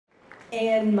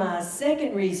And my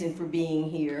second reason for being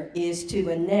here is to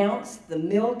announce the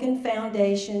Milken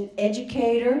Foundation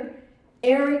Educator,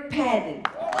 Eric Patin.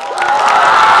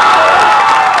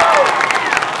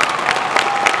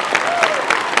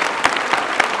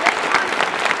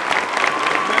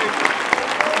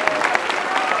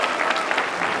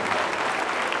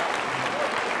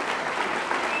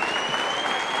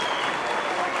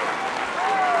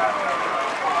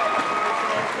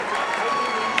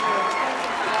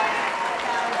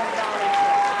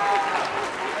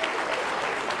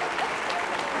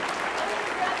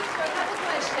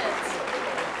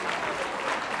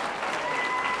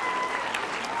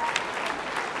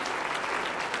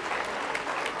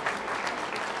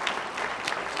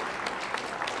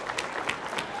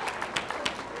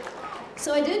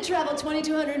 So I did travel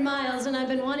 2,200 miles, and I've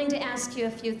been wanting to ask you a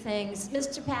few things.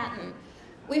 Mr. Patin,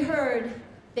 we heard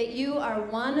that you are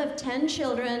one of 10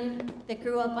 children that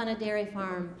grew up on a dairy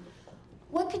farm.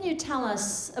 What can you tell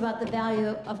us about the value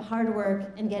of hard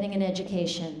work and getting an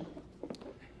education?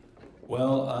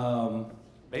 Well,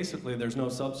 basically there's no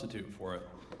substitute for it.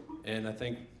 And I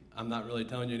think I'm not really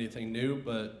telling you anything new,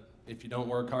 but if you don't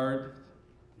work hard,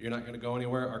 you're not going to go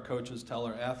anywhere. Our coaches tell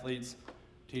our athletes,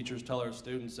 teachers tell our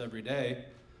students every day,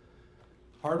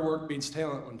 hard work beats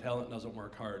talent when talent doesn't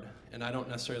work hard. And I don't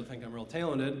necessarily think I'm real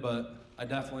talented, but I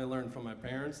definitely learned from my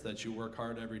parents that you work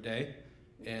hard every day.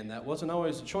 And that wasn't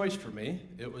always a choice for me.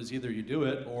 It was either you do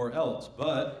it or else.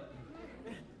 But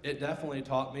it definitely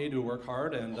taught me to work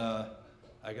hard, and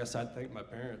I guess I'd thank my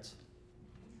parents.